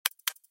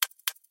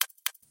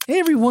Hey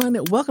everyone,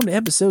 welcome to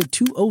episode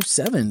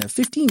 207 of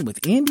 15 with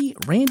Andy,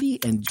 Randy,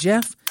 and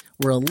Jeff.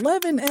 We're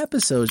 11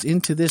 episodes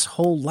into this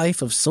whole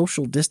life of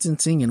social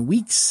distancing and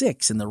week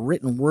 6 in the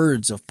written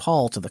words of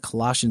Paul to the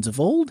Colossians of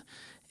old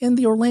and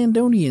the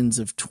Orlandonians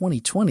of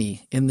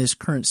 2020 in this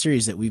current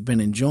series that we've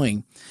been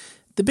enjoying.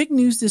 The big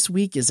news this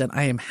week is that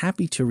I am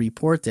happy to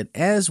report that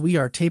as we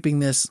are taping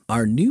this,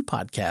 our new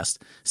podcast,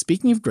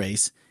 Speaking of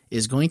Grace,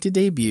 is going to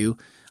debut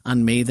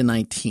on May the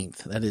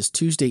 19th. That is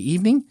Tuesday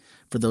evening.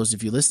 For those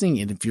of you listening,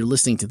 and if you're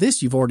listening to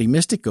this, you've already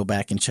missed it, go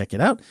back and check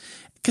it out.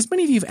 Because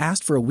many of you have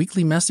asked for a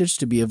weekly message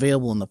to be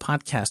available in the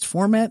podcast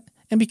format,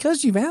 and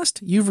because you've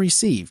asked, you've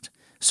received.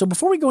 So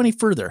before we go any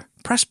further,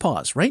 press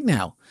pause right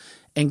now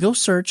and go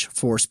search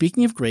for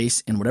Speaking of Grace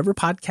in whatever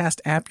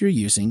podcast app you're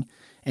using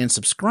and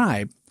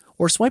subscribe,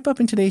 or swipe up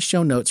in today's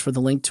show notes for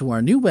the link to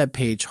our new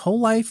webpage,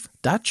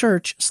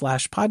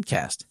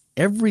 wholelife.church/podcast.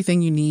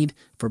 Everything you need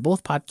for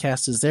both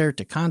podcasts is there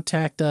to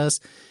contact us,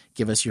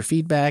 give us your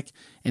feedback,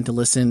 and to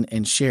listen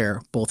and share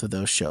both of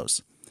those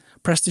shows.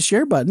 Press the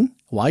share button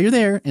while you're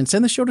there and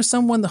send the show to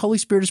someone the Holy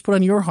Spirit has put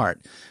on your heart.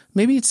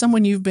 Maybe it's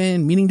someone you've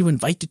been meaning to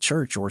invite to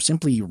church or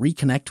simply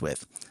reconnect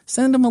with.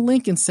 Send them a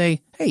link and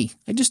say, hey,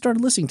 I just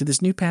started listening to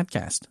this new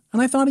podcast,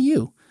 and I thought of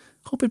you.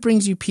 Hope it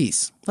brings you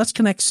peace. Let's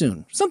connect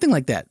soon. Something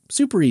like that.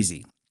 Super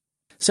easy.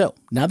 So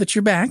now that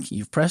you're back,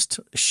 you've pressed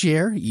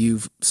share,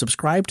 you've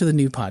subscribed to the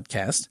new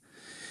podcast.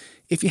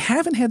 If you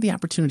haven't had the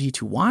opportunity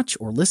to watch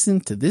or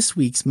listen to this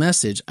week's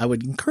message, I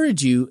would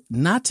encourage you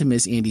not to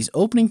miss Andy's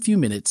opening few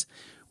minutes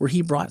where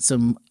he brought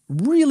some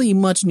really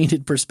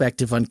much-needed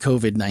perspective on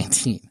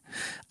COVID-19.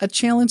 A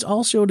challenge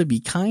also to be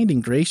kind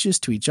and gracious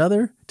to each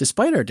other,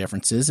 despite our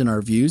differences in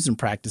our views and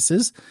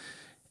practices,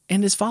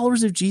 and as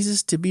followers of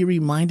Jesus to be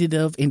reminded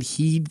of and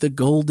heed the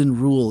golden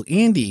rule.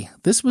 Andy,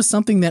 this was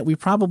something that we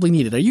probably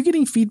needed. Are you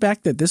getting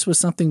feedback that this was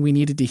something we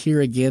needed to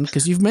hear again?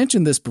 Because you've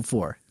mentioned this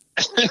before.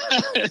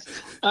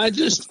 I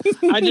just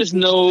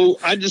know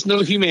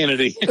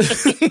humanity.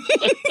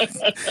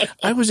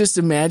 I was just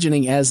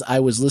imagining as I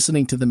was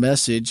listening to the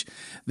message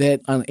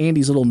that on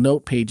Andy's little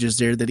note pages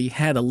there that he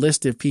had a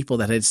list of people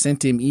that had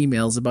sent him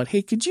emails about,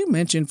 hey, could you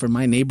mention for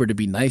my neighbor to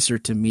be nicer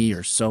to me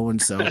or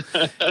so-and-so?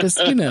 Because,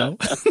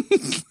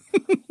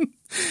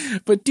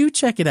 But do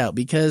check it out,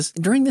 because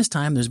during this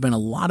time, there's been a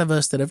lot of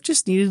us that have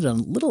just needed a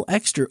little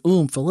extra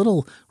oomph, a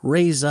little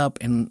raise up.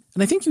 And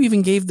I think you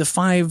even gave the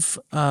five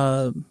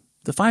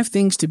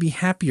things to be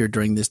happier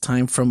during this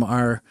time from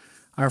our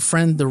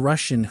friend, the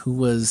Russian, who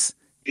was...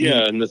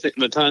 Yeah,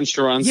 Natan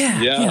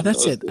Sharansky. Yeah,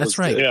 that's it. That's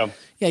right.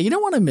 Yeah, you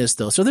don't want to miss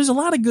those. So there's a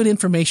lot of good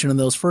information in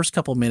those first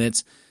couple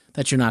minutes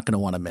that you're not going to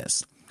want to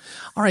miss.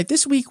 All right,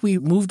 this week we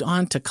moved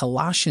on to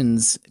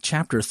Colossians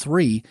chapter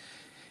 3.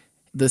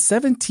 The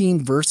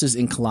 17 verses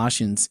in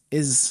Colossians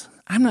is,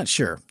 I'm not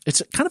sure.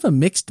 It's kind of a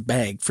mixed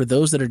bag for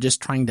those that are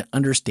just trying to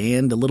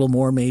understand a little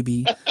more,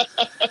 maybe. Just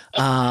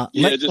a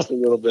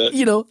little bit.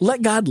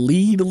 Let God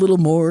lead a little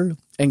more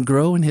and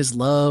grow in his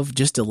love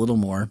just a little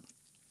more.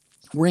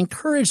 We're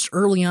encouraged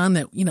early on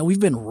that, we've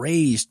been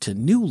raised to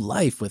new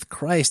life with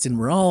Christ, and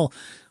we're all,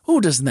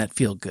 doesn't that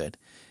feel good?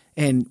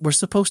 And we're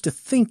supposed to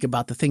think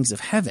about the things of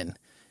heaven.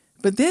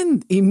 But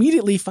then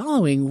immediately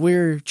following,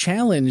 we're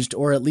challenged,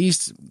 or at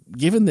least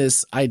given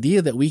this idea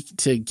that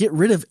to get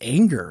rid of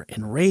anger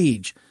and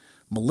rage,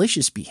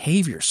 malicious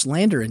behavior,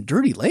 slander, and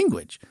dirty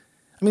language.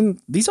 I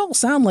mean, these all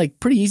sound like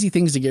pretty easy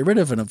things to get rid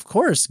of, and of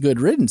course, good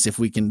riddance if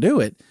we can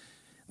do it.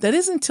 That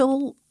is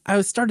until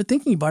I started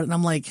thinking about it, and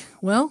I'm like,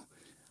 well,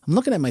 I'm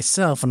looking at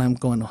myself, and I'm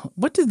going,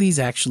 what do these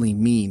actually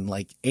mean?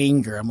 Like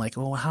anger. I'm like,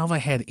 how have I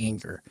had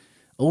anger?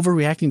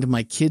 Overreacting to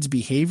my kid's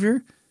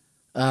behavior?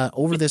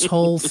 Over this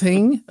whole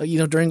thing,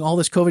 during all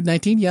this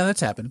COVID-19? Yeah, that's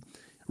happened.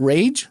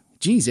 Rage?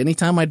 Geez,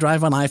 anytime I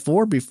drive on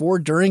I-4, before,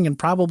 during, and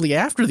probably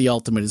after the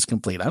ultimate is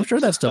complete. I'm sure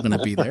that's still going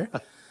to be there.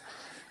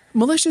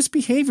 Malicious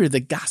behavior, the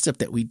gossip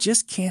that we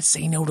just can't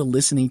say no to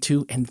listening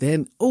to, and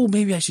then,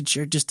 maybe I should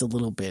share just a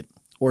little bit.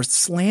 Or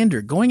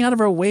slander, going out of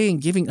our way and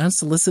giving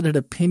unsolicited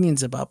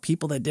opinions about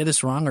people that did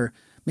us wrong, or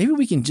maybe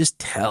we can just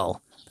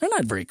tell they're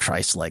not very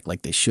Christ-like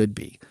like they should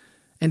be.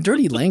 And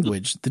dirty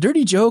language, the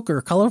dirty joke or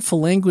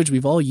colorful language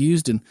we've all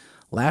used and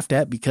laughed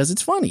at because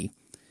it's funny.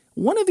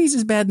 One of these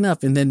is bad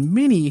enough, and then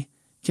many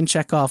can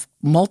check off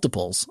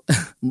multiples,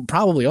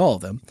 probably all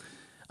of them,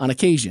 on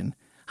occasion.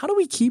 How do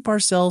we keep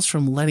ourselves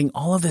from letting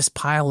all of this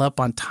pile up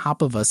on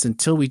top of us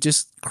until we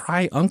just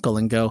cry uncle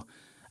and go,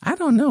 I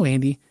don't know,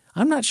 Andy,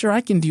 I'm not sure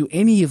I can do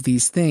any of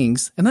these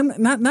things. And I'm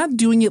not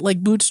doing it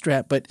like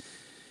Bootstrap, but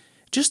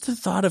just the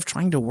thought of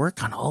trying to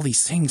work on all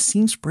these things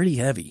seems pretty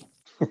heavy.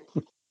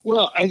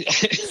 Well, I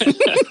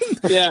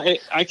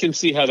can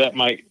see how that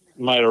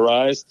might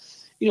arise.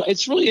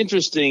 It's really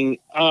interesting.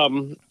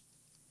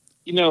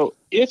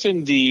 If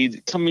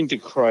indeed coming to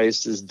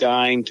Christ is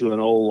dying to an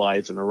old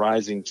life and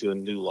arising to a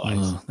new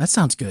life, that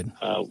sounds good.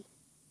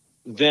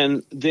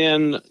 Then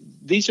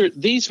these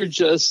are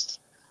just.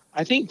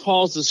 I think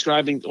Paul's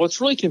describing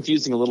what's really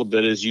confusing a little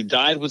bit is you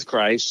died with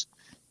Christ,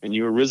 and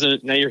you were risen.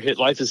 Now your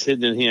life is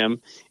hidden in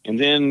him. And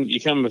then you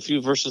come a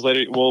few verses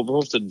later, well,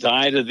 we're supposed to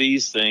die to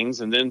these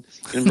things. And then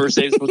in verse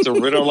 8, we're supposed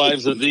to rid our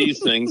lives of these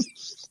things.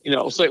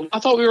 It's like, I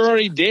thought we were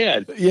already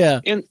dead. Yeah.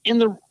 And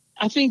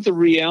I think the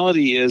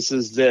reality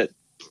is that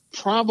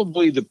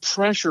probably the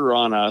pressure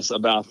on us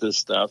about this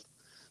stuff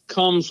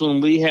comes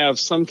when we have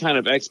some kind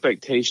of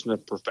expectation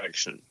of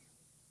perfection.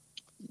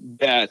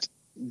 That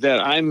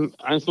I'm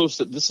supposed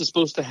to, this is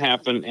supposed to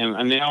happen,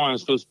 and now I'm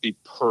supposed to be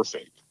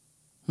perfect.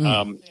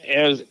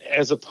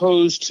 As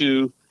opposed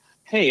to,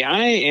 hey,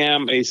 I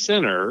am a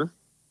sinner.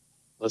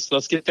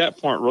 Let's get that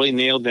point really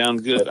nailed down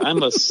good.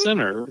 I'm a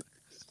sinner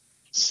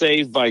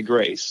saved by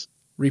grace.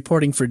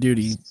 Reporting for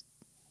duty.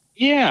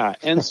 Yeah,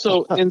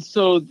 to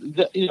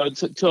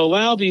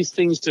allow these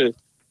things to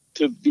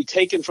be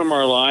taken from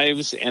our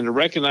lives and to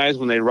recognize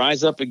when they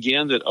rise up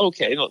again that,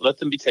 okay, let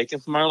them be taken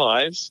from our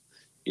lives,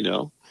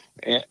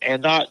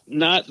 and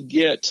not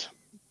get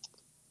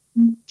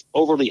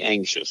overly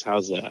anxious.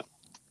 How's that?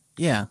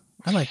 Yeah,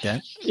 I like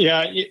that.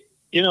 Yeah,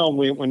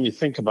 when you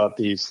think about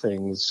these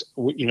things,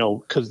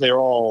 because they're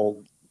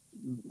all,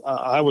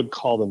 I would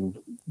call them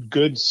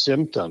good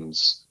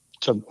symptoms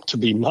to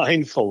be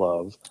mindful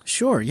of.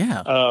 Sure,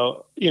 yeah.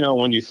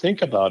 When you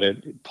think about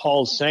it,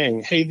 Paul's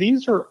saying, hey,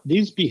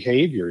 these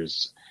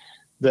behaviors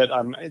that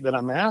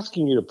I'm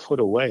asking you to put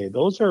away,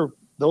 those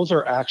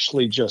are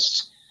actually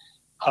just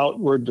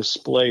outward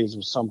displays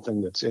of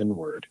something that's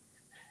inward.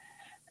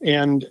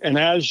 And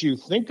as you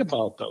think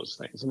about those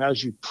things, and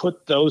as you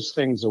put those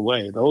things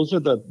away, those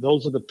are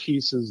the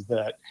pieces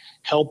that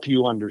help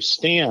you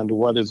understand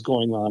what is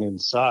going on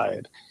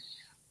inside.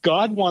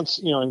 God wants,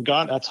 and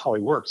God, that's how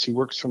he works. He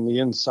works from the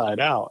inside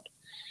out.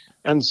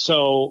 And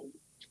so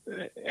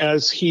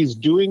as he's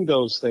doing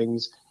those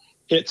things,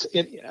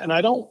 and I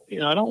don't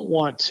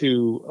want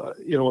to,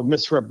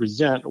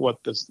 misrepresent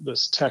what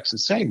this text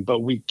is saying,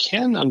 but we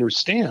can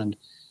understand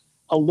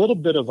a little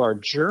bit of our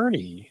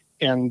journey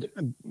and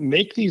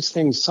make these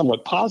things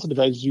somewhat positive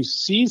as you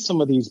see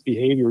some of these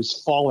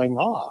behaviors falling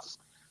off.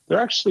 There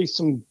are actually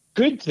some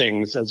good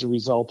things as a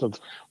result of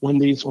when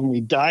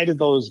we die to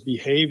those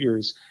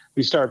behaviors,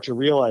 we start to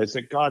realize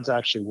that God's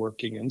actually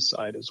working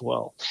inside as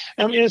well.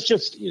 I mean, it's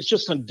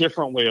just a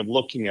different way of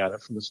looking at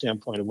it from the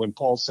standpoint of when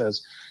Paul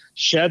says,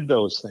 shed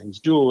those things,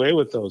 do away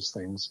with those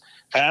things.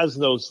 As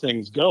those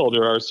things go,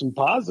 there are some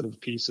positive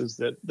pieces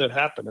that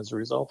happen as a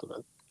result of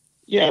it.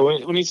 Yeah,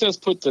 when he says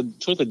put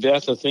the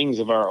death of things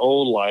of our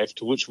old life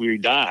to which we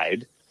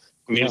died,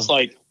 I mean, It's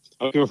like,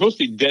 okay, we're supposed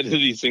to be dead to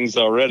these things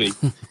already.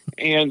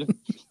 And,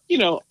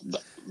 I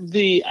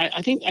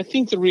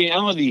think the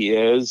reality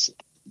is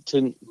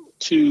to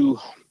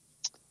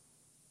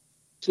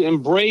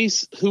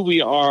embrace who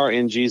we are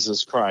in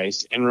Jesus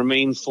Christ and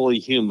remain fully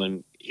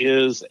human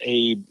is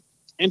a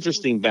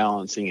interesting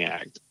balancing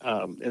act.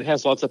 It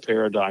has lots of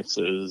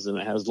paradoxes, and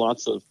it has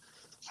lots of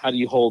how do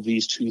you hold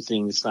these two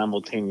things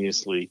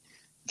simultaneously.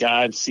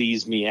 God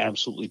sees me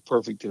absolutely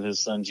perfect in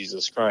his son,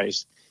 Jesus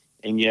Christ.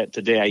 And yet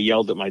today I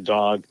yelled at my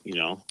dog,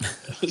 kind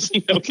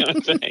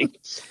of thing.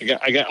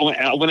 I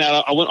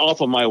went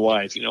off on my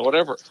wife,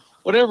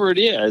 whatever it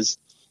is.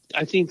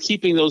 I think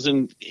keeping those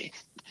in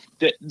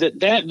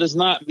that does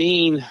not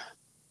mean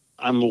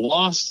I'm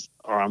lost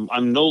or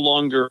I'm no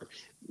longer,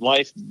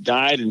 life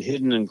died and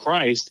hidden in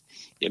Christ.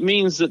 It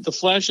means that the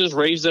flesh has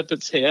raised up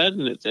its head,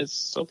 and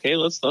it's okay.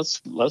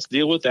 Let's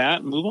deal with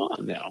that and move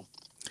on now.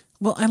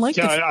 Well, I like.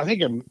 I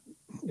think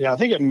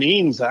it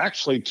means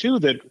actually too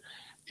that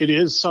it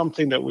is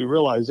something that we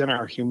realize in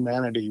our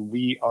humanity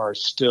we are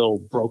still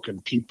broken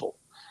people,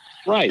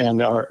 right? And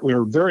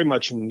we're very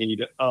much in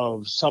need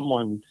of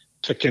someone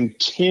to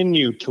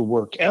continue to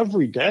work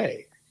every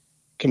day,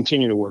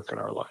 continue to work in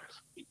our life.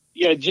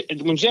 Yeah,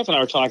 when Jeff and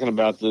I were talking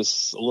about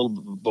this a little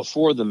bit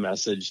before the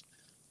message,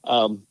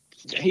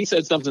 he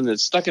said something that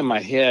stuck in my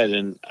head,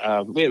 and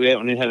we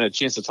haven't had a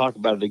chance to talk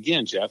about it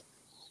again, Jeff.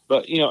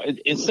 But,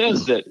 it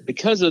says that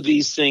because of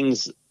these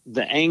things,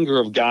 the anger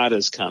of God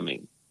is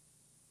coming.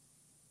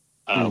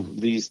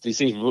 These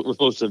things we're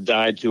supposed to have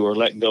died to or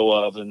let go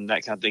of and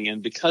that kind of thing.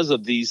 And because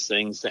of these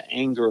things, the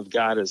anger of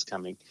God is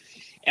coming.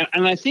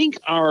 And I think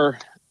our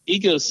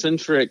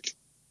egocentric,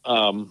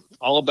 all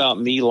about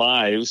me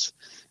lives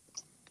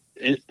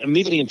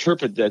immediately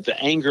interpret that the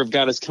anger of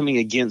God is coming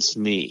against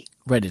me.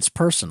 Right. It's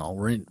personal,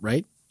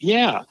 right?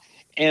 Yeah.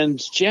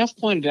 And Jeff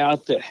pointed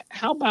out that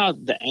how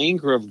about the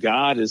anger of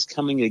God is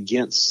coming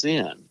against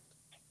sin,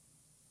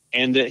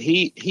 and that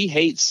he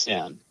hates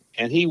sin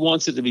and he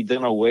wants it to be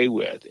done away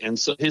with. And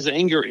so his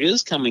anger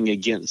is coming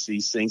against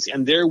these things.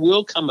 And there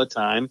will come a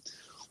time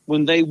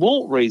when they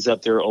won't raise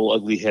up their old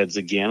ugly heads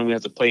again. We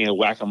have to play a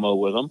whack-a-mole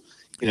with them.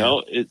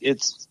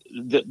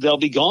 They'll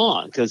be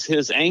gone because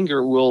his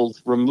anger will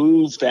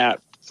remove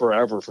that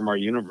forever from our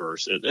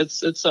universe.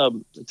 It's a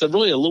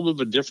really a little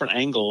bit of a different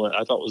angle.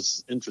 I thought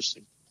was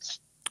interesting.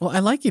 Well, I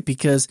like it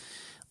because,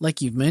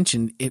 like you've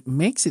mentioned, it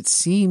makes it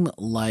seem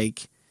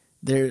like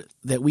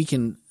that we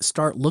can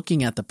start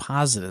looking at the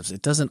positives.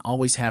 It doesn't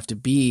always have to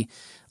be,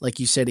 like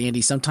you said,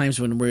 Andy,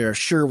 sometimes when we are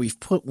sure we've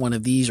put one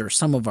of these or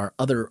some of our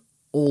other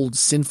old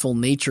sinful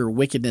nature,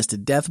 wickedness to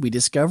death, we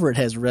discover it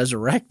has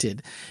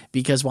resurrected,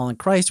 because while in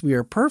Christ we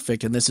are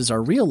perfect and this is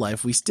our real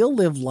life, we still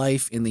live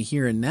life in the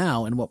here and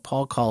now and what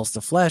Paul calls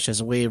the flesh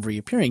as a way of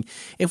reappearing.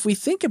 If we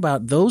think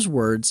about those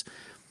words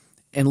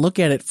and look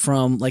at it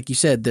from, like you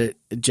said,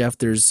 Jeff,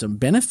 there's some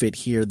benefit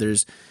here,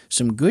 there's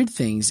some good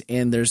things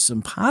and there's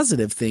some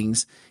positive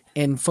things,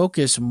 and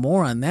focus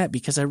more on that,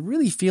 because I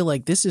really feel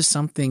like this is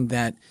something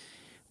that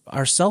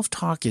our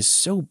self-talk is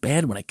so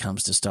bad when it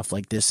comes to stuff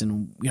like this.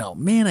 And,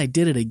 man, I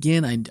did it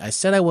again. I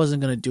said I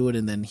wasn't going to do it,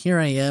 and then here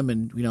I am.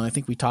 And, I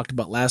think we talked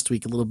about last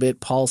week a little bit,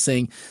 Paul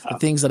saying the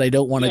things that I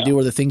don't want to do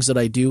are the things that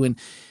I do. And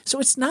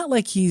so it's not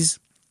like he's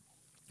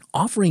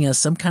offering us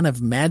some kind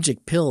of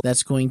magic pill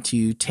that's going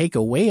to take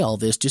away all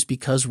this just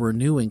because we're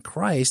new in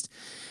Christ,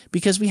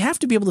 because we have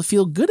to be able to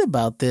feel good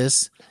about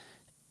this,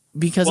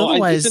 because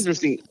otherwise – it's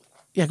interesting.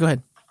 Yeah, go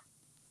ahead.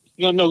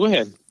 No, go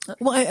ahead.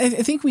 Well, I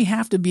think we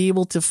have to be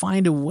able to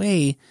find a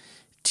way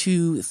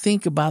to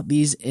think about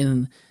these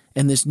in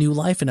this new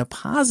life in a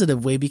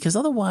positive way, because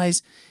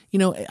otherwise,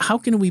 how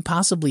can we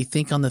possibly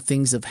think on the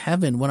things of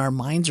heaven when our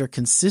minds are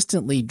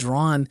consistently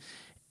drawn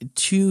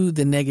to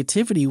the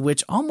negativity,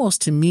 which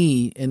almost to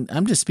me, and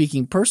I'm just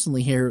speaking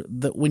personally here,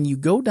 that when you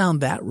go down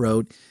that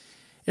road,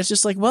 it's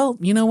just like, well,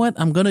 you know what?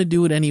 I'm going to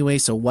do it anyway,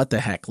 so what the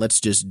heck? Let's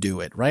just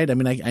do it, right? I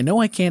mean, I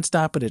know I can't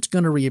stop it. It's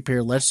going to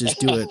reappear. Let's just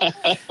do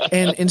it.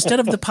 And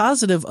instead of the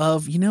positive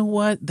of, you know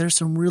what? There's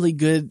some really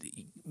good,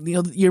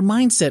 your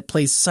mindset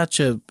plays such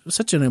an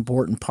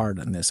important part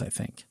in this, I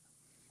think.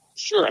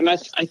 Sure. And I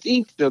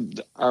think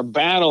our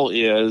battle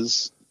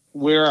is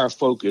where our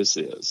focus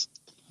is.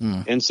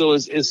 And so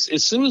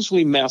as soon as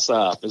we mess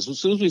up, as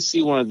soon as we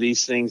see one of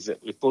these things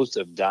that we're supposed to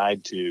have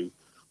died to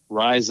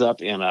rise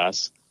up in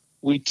us,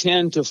 we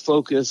tend to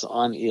focus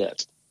on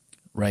it.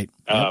 Right.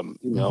 And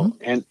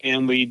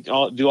we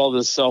do all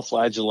this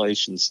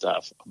self-flagellation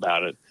stuff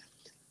about it.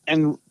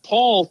 And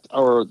Paul,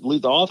 or the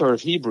author of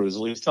Hebrews,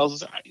 at least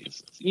tells us,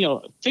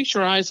 fix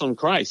your eyes on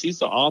Christ. He's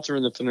the author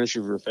and the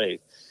finisher of your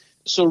faith.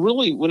 So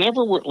really,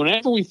 whenever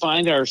we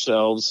find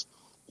ourselves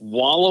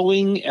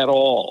wallowing at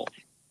all,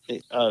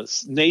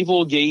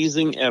 navel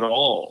gazing at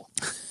all,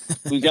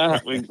 we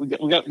got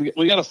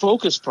a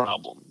focus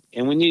problem.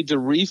 And we need to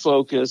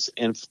refocus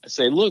and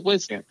say, look, wait a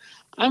second,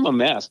 I'm a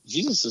mess.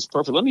 Jesus is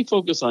perfect. Let me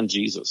focus on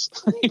Jesus.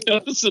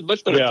 This is a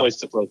much better place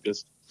to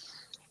focus.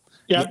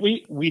 Yeah,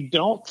 we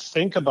don't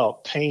think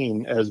about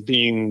pain as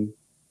being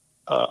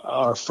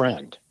our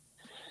friend.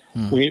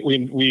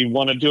 We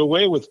want to do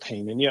away with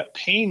pain, and yet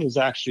pain is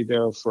actually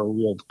there for a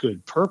real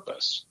good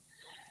purpose.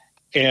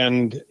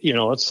 And,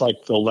 it's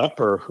like the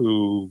leper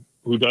who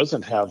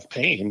doesn't have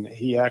pain,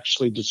 he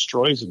actually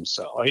destroys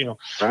himself.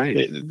 Right.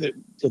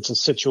 It's a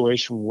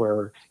situation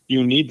where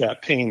you need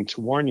that pain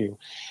to warn you.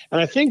 And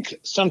I think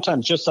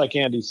sometimes, just like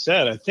Andy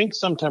said, I think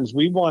sometimes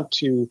we want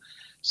to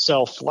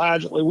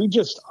self-flagellate. We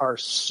just are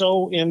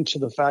so into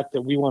the fact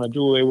that we want to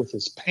do away with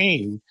this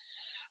pain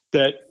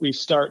that we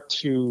start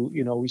to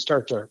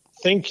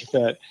think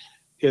that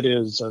it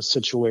is a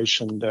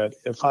situation that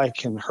if I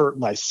can hurt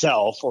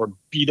myself or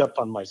beat up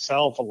on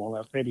myself a little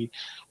enough, maybe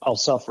I'll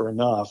suffer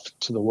enough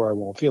to the where I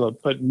won't feel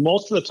it. But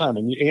most of the time,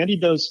 and Andy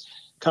does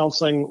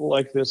counseling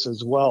like this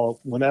as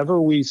well,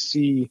 whenever we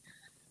see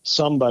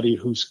somebody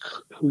who's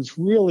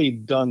really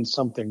done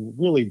something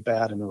really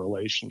bad in a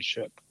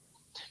relationship,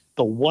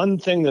 the one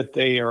thing that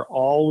they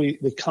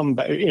come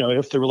back,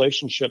 if the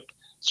relationship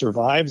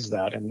survives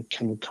that and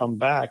can come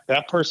back,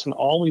 that person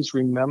always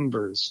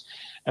remembers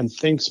and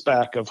thinks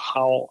back of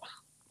how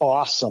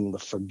awesome the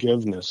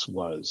forgiveness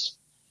was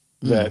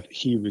that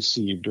he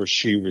received or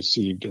she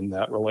received in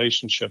that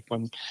relationship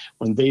when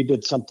they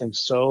did something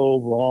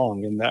so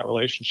wrong in that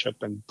relationship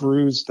and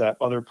bruised that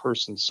other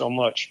person so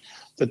much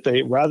that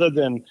they, rather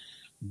than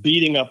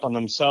beating up on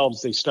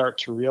themselves, they start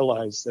to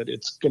realize that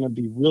it's going to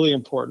be really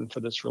important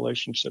for this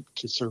relationship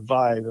to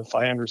survive if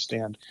I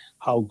understand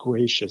how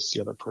gracious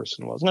the other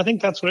person was. And I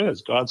think that's what it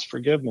is. God's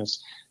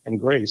forgiveness and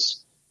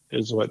grace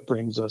is what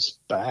brings us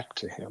back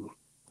to him.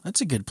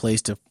 That's a good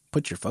place to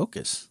put your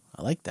focus.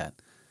 I like that.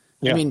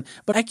 Yeah. I mean,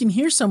 but I can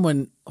hear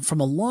someone from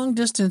a long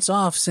distance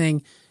off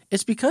saying,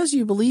 it's because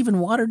you believe in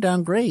watered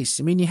down grace.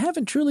 I mean, you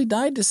haven't truly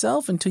died to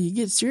self until you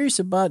get serious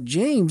about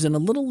James and a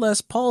little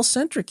less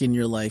Paul-centric in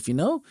your life,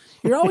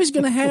 You're always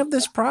going to have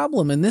this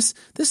problem. And this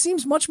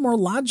seems much more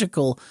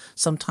logical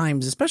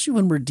sometimes, especially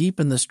when we're deep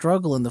in the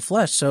struggle in the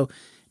flesh. So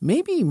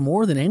maybe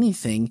more than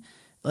anything,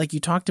 like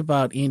you talked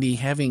about, Andy,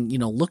 having,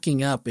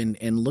 looking up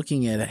and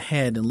looking at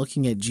ahead and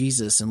looking at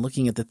Jesus and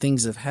looking at the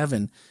things of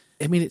heaven.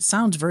 I mean, it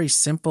sounds very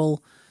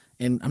simple,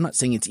 and I'm not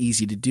saying it's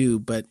easy to do,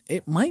 but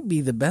it might be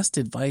the best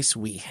advice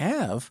we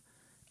have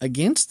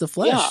against the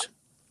flesh. Yeah.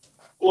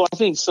 Well, I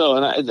think so.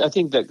 And I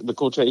think that the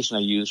quotation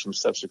I used from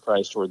Steps to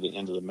Christ toward the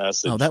end of the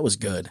message. Oh, that was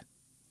good.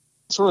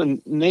 Sort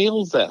of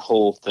nails that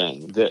whole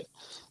thing, that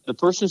the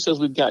person who says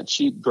we've got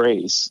cheap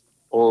grace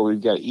or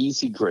we've got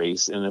easy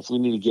grace, and if we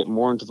need to get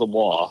more into the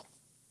law,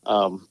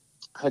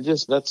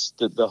 that's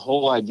the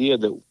whole idea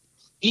that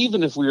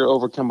even if we are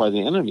overcome by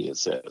the enemy, it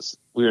says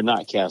we are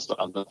not cast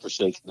off, not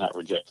forsaken, not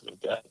rejected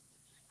of God.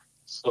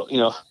 So,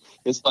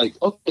 it's like,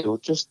 okay, well,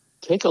 just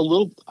take a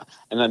little,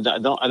 and I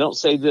don't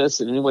say this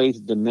in any way to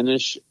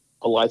diminish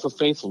a life of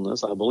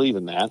faithfulness. I believe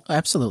in that.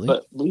 Absolutely.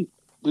 But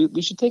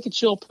we should take a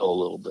chill pill a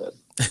little bit.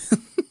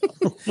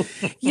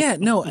 Yeah,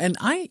 no, and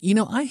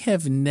I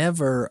have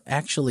never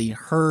actually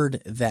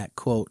heard that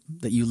quote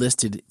that you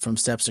listed from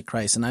Steps to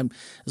Christ. And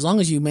as long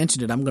as you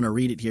mentioned it, I'm going to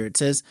read it here. It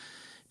says,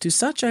 "To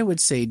such I would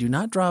say, do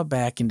not draw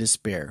back in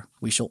despair.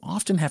 We shall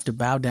often have to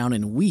bow down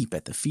and weep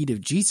at the feet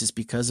of Jesus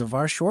because of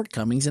our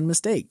shortcomings and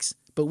mistakes.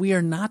 But we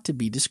are not to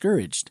be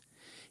discouraged.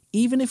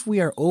 Even if we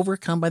are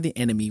overcome by the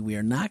enemy, we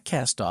are not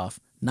cast off,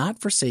 not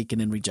forsaken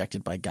and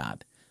rejected by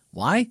God.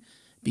 Why?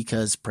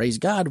 Because, praise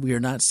God, we are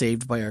not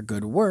saved by our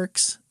good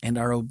works and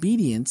our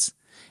obedience,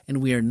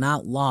 and we are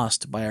not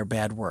lost by our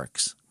bad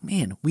works."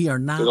 Man, we are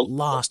not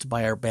lost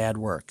by our bad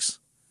works.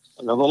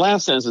 Now, the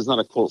last sentence is not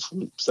a quote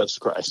from Steps to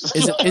Christ.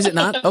 Is it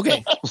not?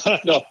 Okay.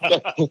 No,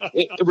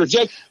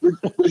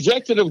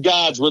 rejected of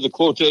God's where the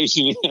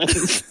quotation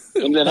is.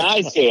 And then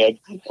I said,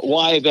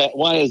 why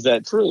is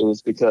that true?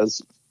 It's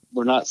because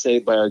we're not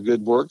saved by our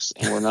good works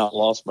and we're not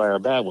lost by our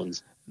bad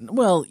ones.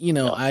 Well,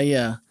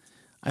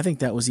 I think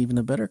that was even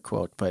a better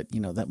quote, but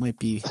that might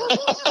be.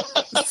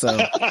 So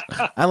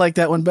I like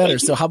that one better.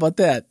 So how about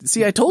that?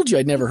 See, I told you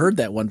I'd never heard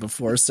that one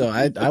before, so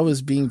I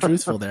was being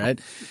truthful there.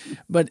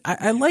 But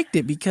I liked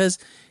it because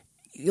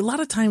a lot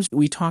of times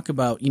we talk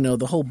about,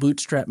 the whole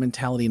bootstrap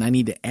mentality, and I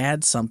need to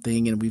add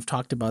something, and we've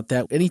talked about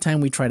that.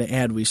 Anytime we try to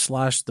add, we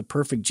slosh the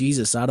perfect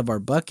Jesus out of our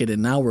bucket,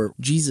 and now we're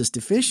Jesus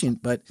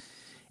deficient. But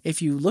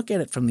if you look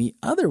at it from the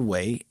other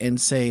way and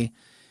say,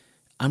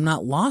 I'm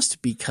not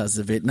lost because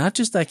of it, not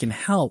just I can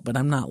help, but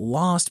I'm not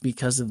lost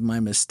because of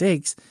my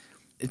mistakes,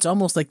 it's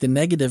almost like the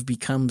negative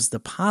becomes the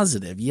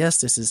positive.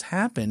 Yes, this has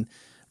happened,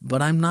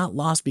 but I'm not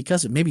lost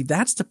because of it. Maybe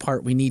that's the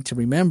part we need to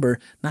remember,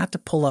 not to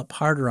pull up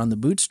harder on the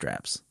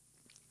bootstraps.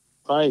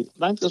 Right.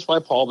 That's why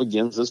Paul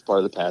begins this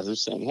part of the passage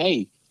saying,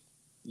 hey,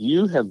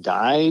 you have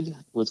died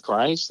with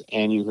Christ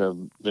and you have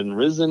been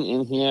risen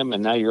in him,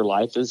 and now your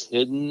life is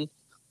hidden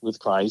with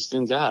Christ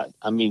in God.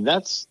 I mean,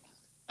 that's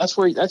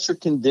your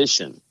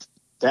condition.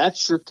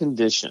 That's your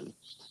condition.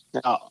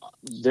 Now,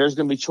 there's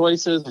going to be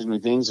choices, there's going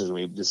to be things, there's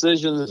going to be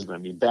decisions, there's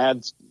going to be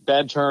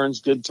bad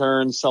turns, good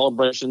turns,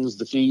 celebrations,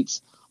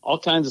 defeats, all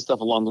kinds of stuff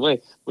along the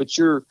way. But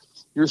your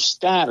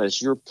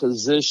status, your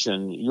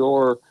position,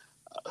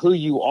 who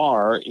you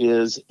are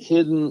is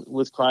hidden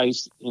with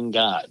Christ in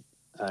God.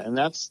 And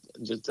that's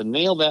just to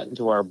nail that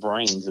into our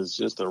brains is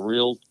just a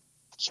real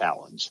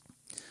challenge.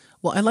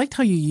 Well, I liked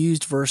how you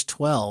used verse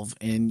 12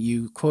 and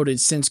you quoted,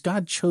 since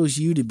God chose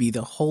you to be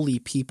the holy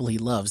people he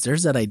loves.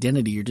 There's that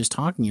identity you're just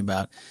talking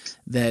about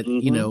that,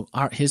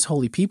 his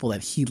holy people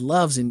that he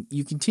loves. And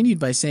you continued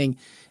by saying,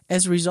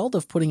 as a result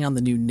of putting on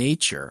the new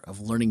nature, of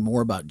learning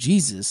more about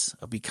Jesus,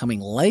 of becoming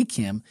like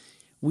him,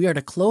 we are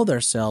to clothe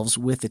ourselves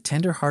with the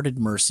tender-hearted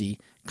mercy,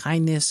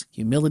 kindness,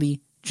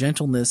 humility,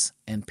 gentleness,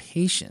 and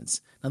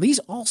patience. Now, these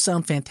all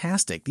sound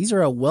fantastic. These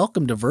are a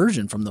welcome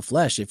diversion from the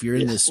flesh if you're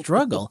in this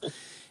struggle.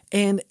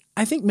 And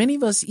I think many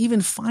of us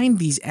even find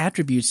these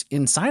attributes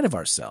inside of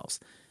ourselves.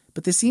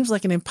 But this seems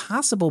like an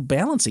impossible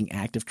balancing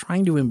act of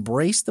trying to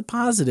embrace the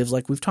positives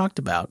like we've talked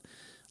about,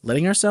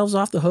 letting ourselves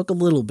off the hook a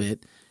little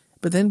bit,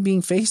 but then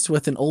being faced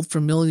with an old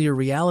familiar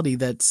reality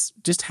that's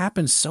just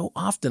happens so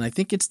often. I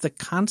think it's the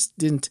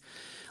constant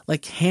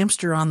like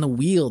hamster on the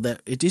wheel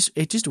that it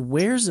just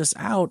wears us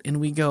out and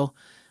we go,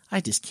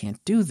 I just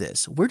can't do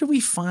this. Where do we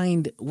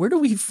find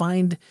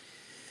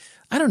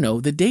I don't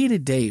know, the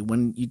day-to-day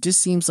when it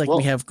just seems like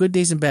we have good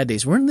days and bad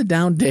days. We're in the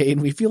down day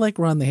and we feel like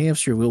we're on the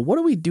hamster wheel. What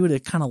do we do to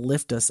kind of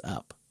lift us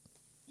up?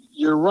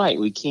 You're right.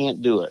 We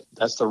can't do it.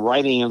 That's the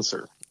right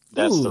answer.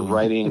 That's the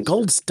right answer. A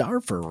gold star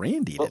for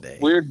Randy today.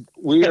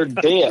 We are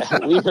dead.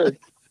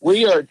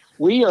 We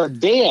are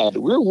dead.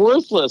 We're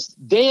worthless,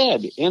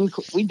 dead. And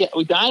we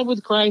died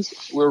with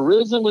Christ. We're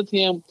risen with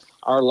him.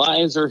 Our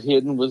lives are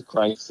hidden with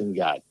Christ in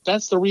God.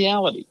 That's the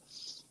reality.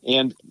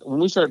 And when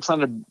we start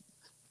trying to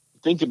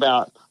think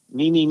about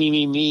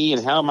me,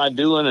 and how am I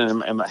doing,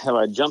 and have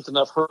I jumped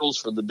enough hurdles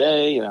for the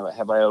day, and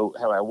have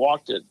I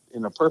walked it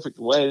in a perfect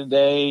way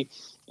today,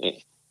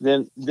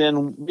 then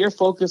we're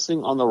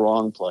focusing on the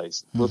wrong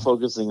place. We're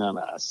focusing on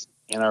us,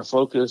 and our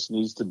focus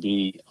needs to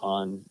be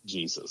on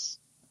Jesus.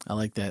 I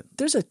like that.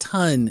 There's a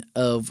ton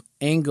of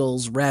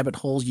angles, rabbit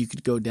holes you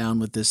could go down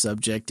with this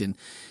subject and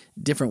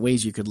different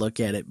ways you could look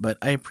at it, but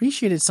I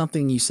appreciated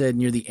something you said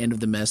near the end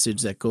of the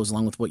message that goes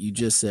along with what you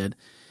just said.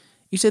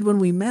 You said when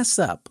we mess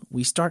up,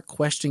 we start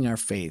questioning our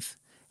faith.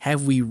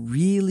 Have we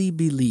really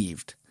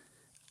believed?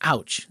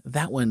 Ouch,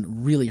 that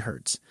one really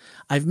hurts.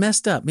 I've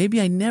messed up. Maybe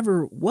I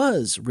never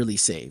was really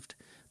saved.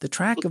 The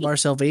track of our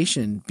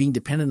salvation being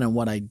dependent on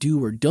what I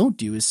do or don't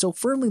do is so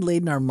firmly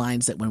laid in our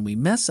minds that when we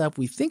mess up,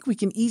 we think we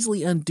can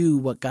easily undo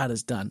what God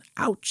has done.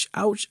 Ouch,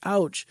 ouch,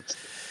 ouch.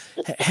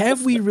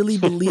 Have we really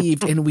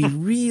believed, and we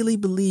really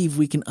believe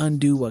we can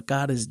undo what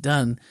God has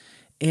done?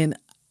 And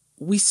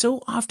we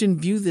so often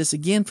view this,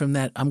 again, from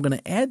that, I'm going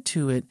to add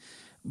to it,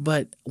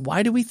 But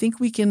why do we think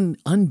we can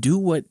undo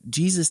what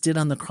Jesus did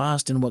on the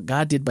cross and what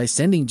God did by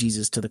sending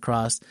Jesus to the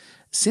cross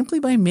simply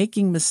by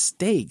making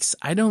mistakes?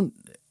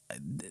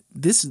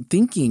 This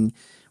thinking,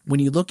 when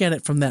you look at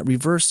it from that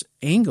reverse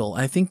angle,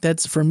 I think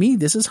that's, for me,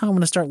 this is how I'm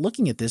going to start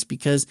looking at this,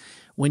 because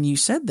when you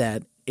said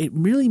that, it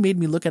really made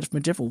me look at it from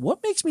a different,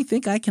 what makes me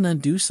think I can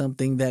undo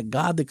something that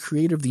God, the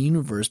creator of the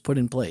universe, put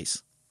in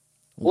place?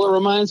 Well, it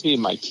reminds me of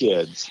my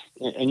kids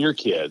and your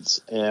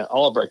kids and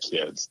all of our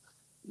kids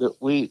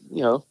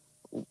that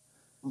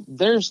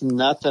there's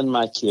nothing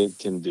my kid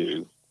can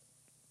do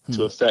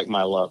to affect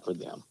my love for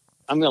them.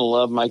 I'm going to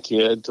love my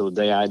kid till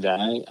the day I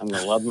die. I'm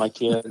going to love my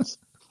kids,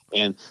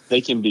 and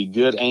they can be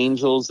good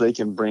angels. They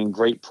can bring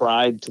great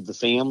pride to the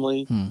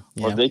family,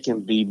 or they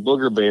can be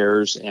booger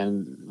bears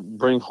and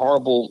bring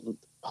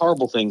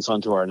horrible things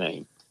onto our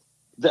name.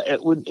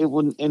 It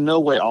would in no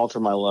way alter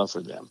my love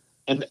for them.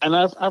 And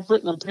I've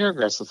written in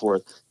paragraphs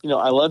before,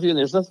 I love you, and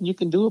there's nothing you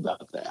can do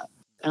about that.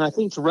 And I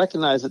think to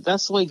recognize that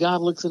that's the way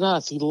God looks at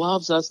us. He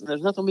loves us, and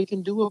there's nothing we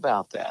can do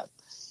about that.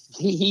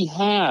 He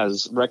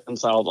has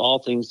reconciled all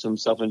things to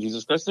himself in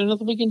Jesus Christ. There's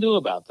nothing we can do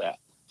about that.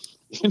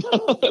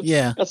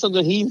 That's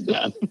something he's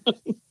done.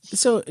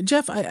 So,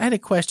 Jeff, I had a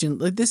question.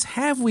 Like this,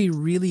 have we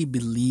really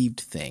believed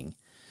thing?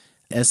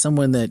 As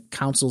someone that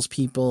counsels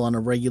people on a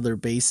regular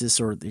basis,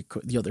 or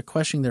they're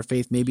questioning their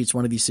faith, maybe it's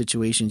one of these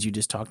situations you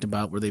just talked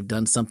about where they've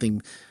done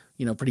something,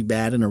 pretty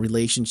bad in a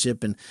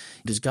relationship, and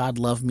does God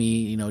love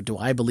me? Do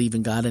I believe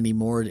in God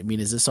anymore? I mean,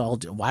 is this all?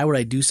 Why would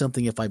I do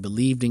something if I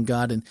believed in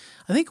God? And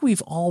I think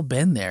we've all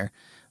been there.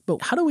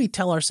 But how do we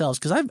tell ourselves?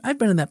 Because I've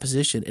been in that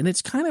position, and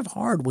it's kind of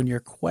hard when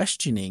you're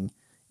questioning: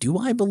 do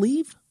I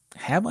believe?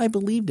 Have I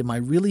believed? Am I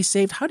really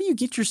saved? How do you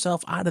get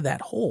yourself out of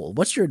that hole?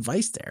 What's your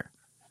advice there?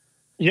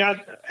 Yeah,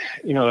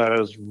 that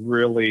is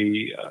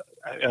really,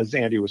 as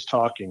Andy was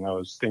talking, I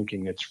was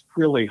thinking it's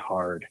really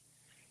hard.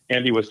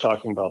 Andy was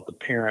talking about the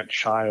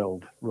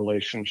parent-child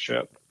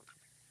relationship.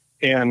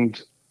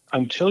 And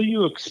until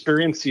you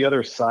experience the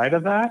other side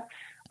of that,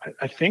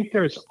 I think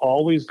there's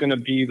always going to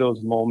be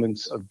those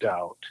moments of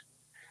doubt.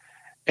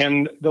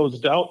 And those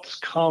doubts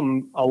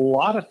come a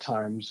lot of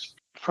times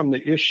from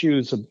the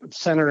issues of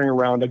centering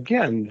around,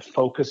 again,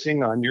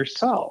 focusing on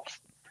yourself.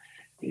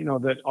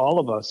 That all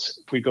of us,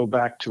 if we go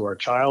back to our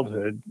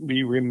childhood,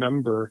 we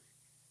remember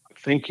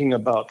thinking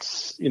about,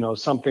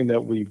 something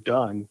that we've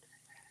done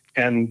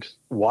and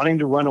wanting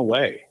to run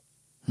away,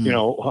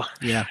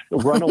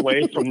 run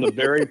away from the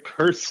very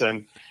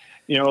person,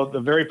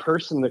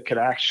 that could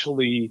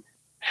actually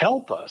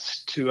help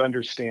us to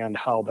understand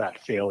how that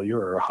failure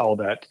or how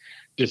that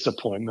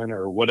disappointment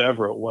or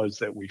whatever it was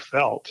that we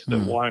felt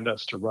that wanted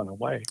us to run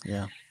away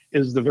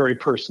is the very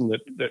person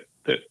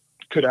that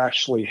could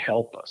actually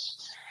help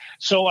us.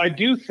 So I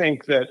do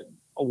think that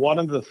one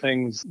of the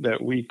things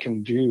that we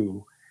can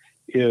do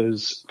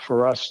is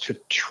for us to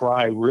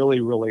try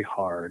really, really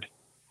hard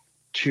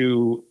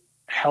to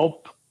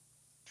help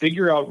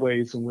figure out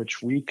ways in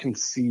which we can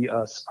see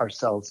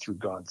ourselves through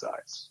God's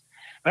eyes.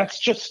 That's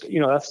just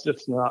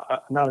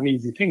not an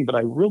easy thing, but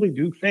I really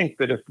do think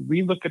that if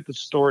we look at the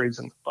stories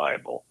in the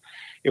Bible,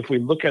 if we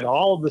look at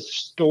all of the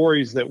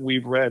stories that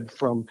we've read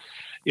from,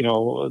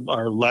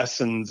 our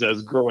lessons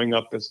as growing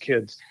up as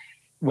kids,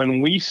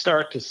 when we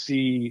start to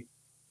see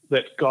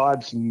that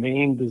God's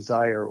main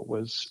desire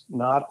was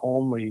not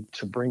only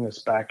to bring us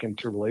back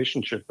into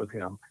relationship with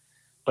him,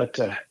 but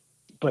to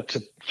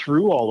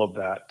through all of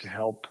that to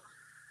help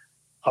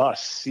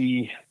us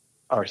see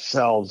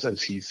ourselves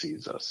as he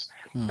sees us.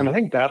 And I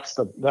think that's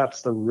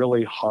the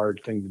really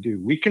hard thing to do.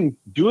 We can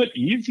do it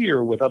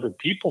easier with other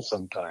people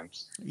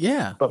sometimes.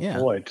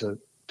 Boy,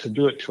 to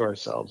do it to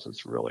ourselves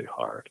is really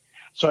hard.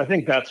 So I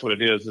think that's what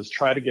it is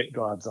try to get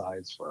God's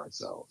eyes for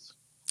ourselves.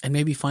 And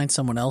maybe find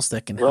someone else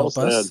that can help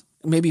us.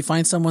 Maybe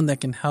find someone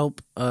that can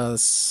help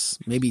us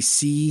maybe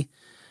see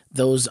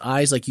those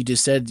eyes, like you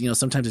just said.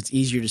 Sometimes it's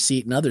easier to see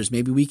it in others.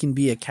 Maybe we can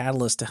be a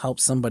catalyst to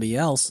help somebody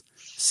else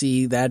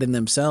see that in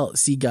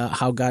themselves, see God,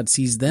 how God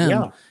sees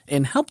them,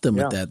 and help them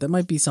with that. That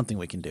might be something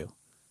we can do.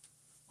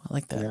 I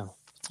like that. Yeah.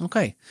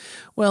 Okay.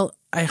 Well,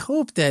 I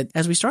hope that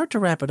as we start to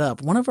wrap it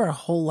up, one of our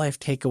whole life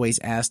takeaways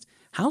asked,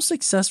 how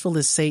successful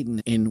is Satan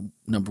in,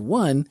 number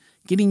one,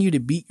 getting you to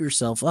beat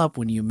yourself up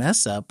when you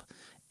mess up,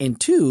 and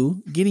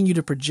two, getting you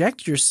to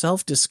project your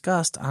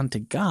self-disgust onto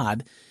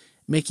God,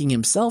 making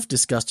himself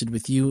disgusted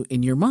with you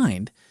in your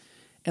mind?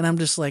 And I'm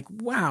just like,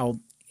 wow,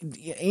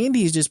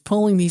 Andy is just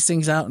pulling these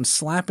things out and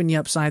slapping you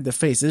upside the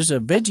face. There's a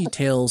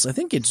VeggieTales, I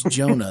think it's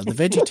Jonah, the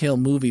VeggieTale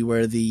movie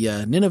where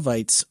the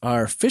Ninevites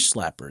are fish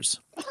slappers.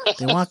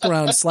 They walk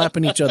around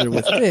slapping each other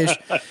with fish.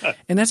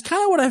 And that's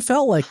kind of what I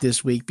felt like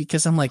this week,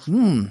 because I'm like,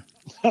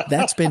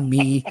 that's been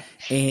me.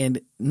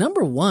 And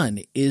number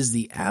one is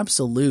the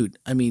absolute,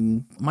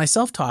 my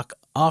self-talk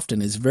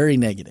often is very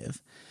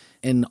negative.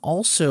 And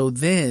also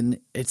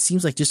then it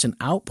seems like just an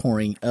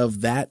outpouring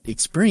of that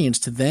experience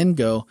to then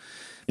go,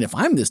 and if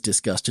I'm this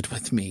disgusted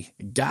with me,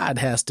 God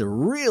has to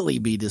really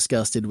be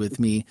disgusted with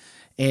me.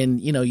 And,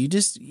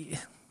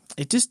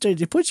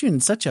 it puts you in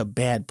such a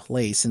bad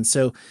place. And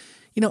so,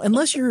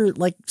 unless you're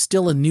like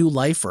still a new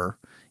lifer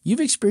you've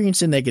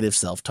experienced a negative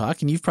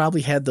self-talk, and you've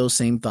probably had those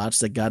same thoughts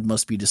that God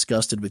must be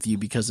disgusted with you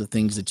because of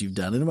things that you've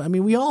done. And I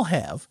mean, we all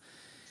have.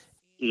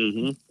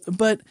 Mm-hmm.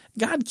 But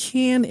God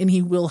can and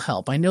he will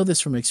help. I know this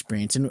from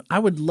experience, and I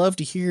would love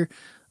to hear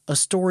a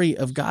story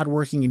of God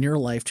working in your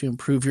life to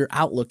improve your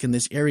outlook in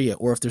this area,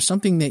 or if there's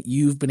something that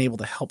you've been able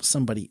to help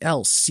somebody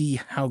else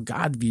see how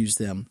God views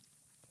them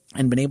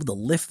and been able to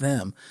lift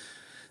them.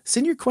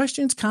 Send your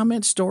questions,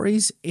 comments,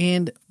 stories,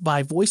 and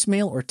by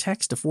voicemail or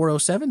text to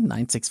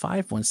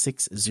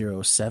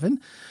 407-965-1607,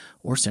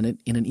 or send it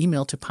in an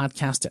email to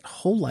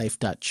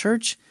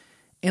podcast@wholelife.church.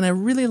 And I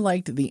really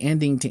liked the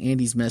ending to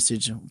Andy's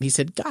message. He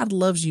said, God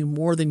loves you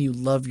more than you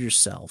love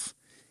yourself.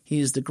 He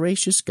is the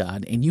gracious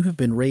God, and you have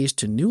been raised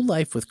to new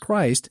life with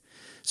Christ.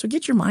 So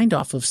get your mind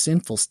off of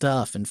sinful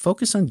stuff and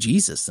focus on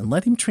Jesus and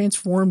let him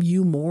transform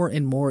you more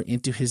and more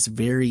into his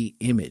very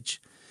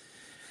image.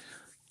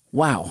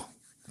 Wow.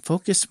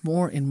 Focus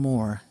more and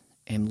more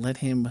and let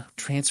him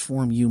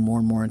transform you more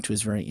and more into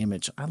his very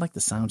image. I like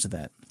the sounds of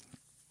that.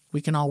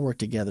 We can all work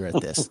together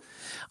at this.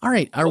 All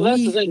right. That's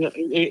the thing.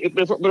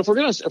 But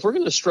if we're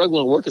gonna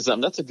struggle and work at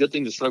something, that's a good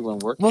thing to struggle and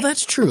work. Well,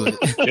 that's true.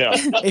 Yeah.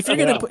 If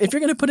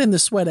you're gonna put in the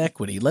sweat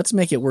equity, let's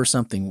make it worth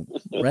something,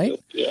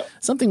 right? Yeah.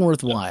 Something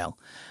worthwhile.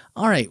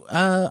 All right.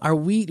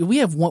 We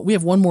have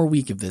one more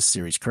week of this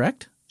series,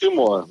 correct? Two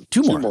more.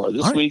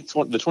 This week,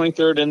 the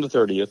 23rd and the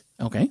 30th.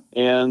 Okay.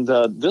 And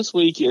this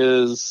week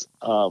is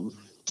one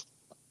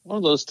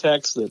of those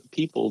texts that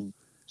people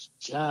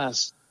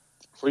just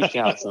freak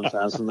out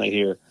sometimes when they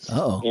hear.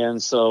 Uh-oh.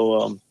 And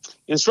so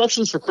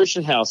instructions for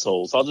Christian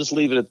households. I'll just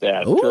leave it at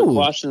that. Ooh.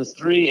 Colossians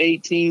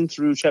 3:18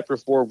 through chapter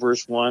 4,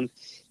 verse 1.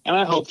 And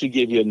I hope to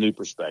give you a new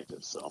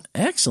perspective. So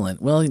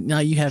Excellent. Well, now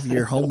you have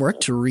your homework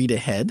to read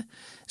ahead.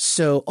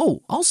 So,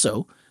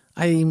 also,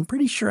 I'm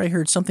pretty sure I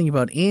heard something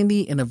about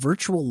Andy in a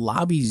virtual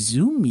lobby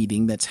Zoom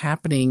meeting that's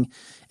happening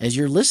as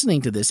you're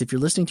listening to this. If you're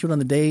listening to it on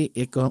the day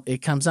it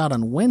comes out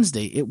on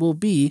Wednesday, it will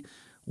be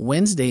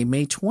Wednesday,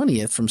 May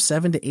 20th from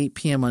 7 to 8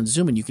 p.m. on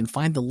Zoom, and you can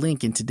find the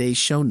link in today's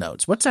show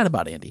notes. What's that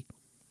about, Andy?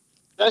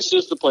 that's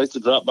just a place to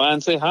drop by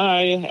and say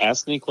hi,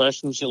 ask any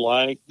questions you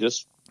like.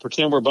 Just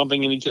pretend we're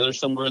bumping into each other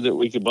somewhere that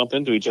we could bump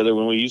into each other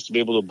when we used to be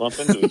able to bump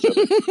into each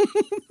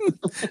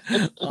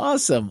other.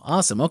 Awesome.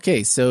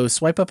 Okay, so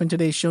swipe up in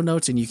today's show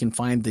notes and you can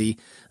find the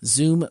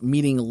Zoom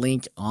meeting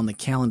link on the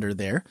calendar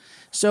there.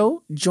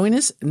 So join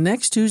us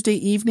next Tuesday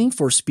evening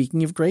for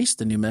Speaking of Grace,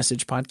 the New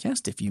Message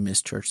podcast. If you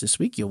missed church this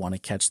week, you'll want to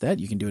catch that.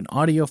 You can do an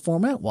audio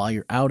format while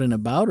you're out and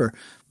about or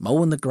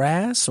mowing the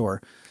grass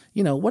or,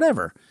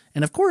 whatever.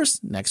 And of course,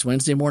 next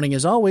Wednesday morning,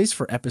 as always,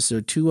 for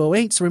episode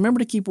 208. So remember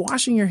to keep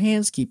washing your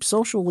hands, keep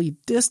socially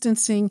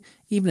distancing,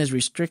 even as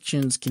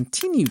restrictions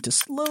continue to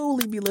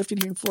slowly be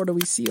lifted here in Florida.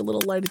 We see a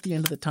little light at the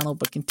end of the tunnel,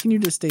 but continue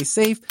to stay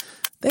safe.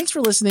 Thanks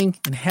for listening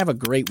and have a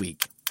great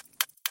week.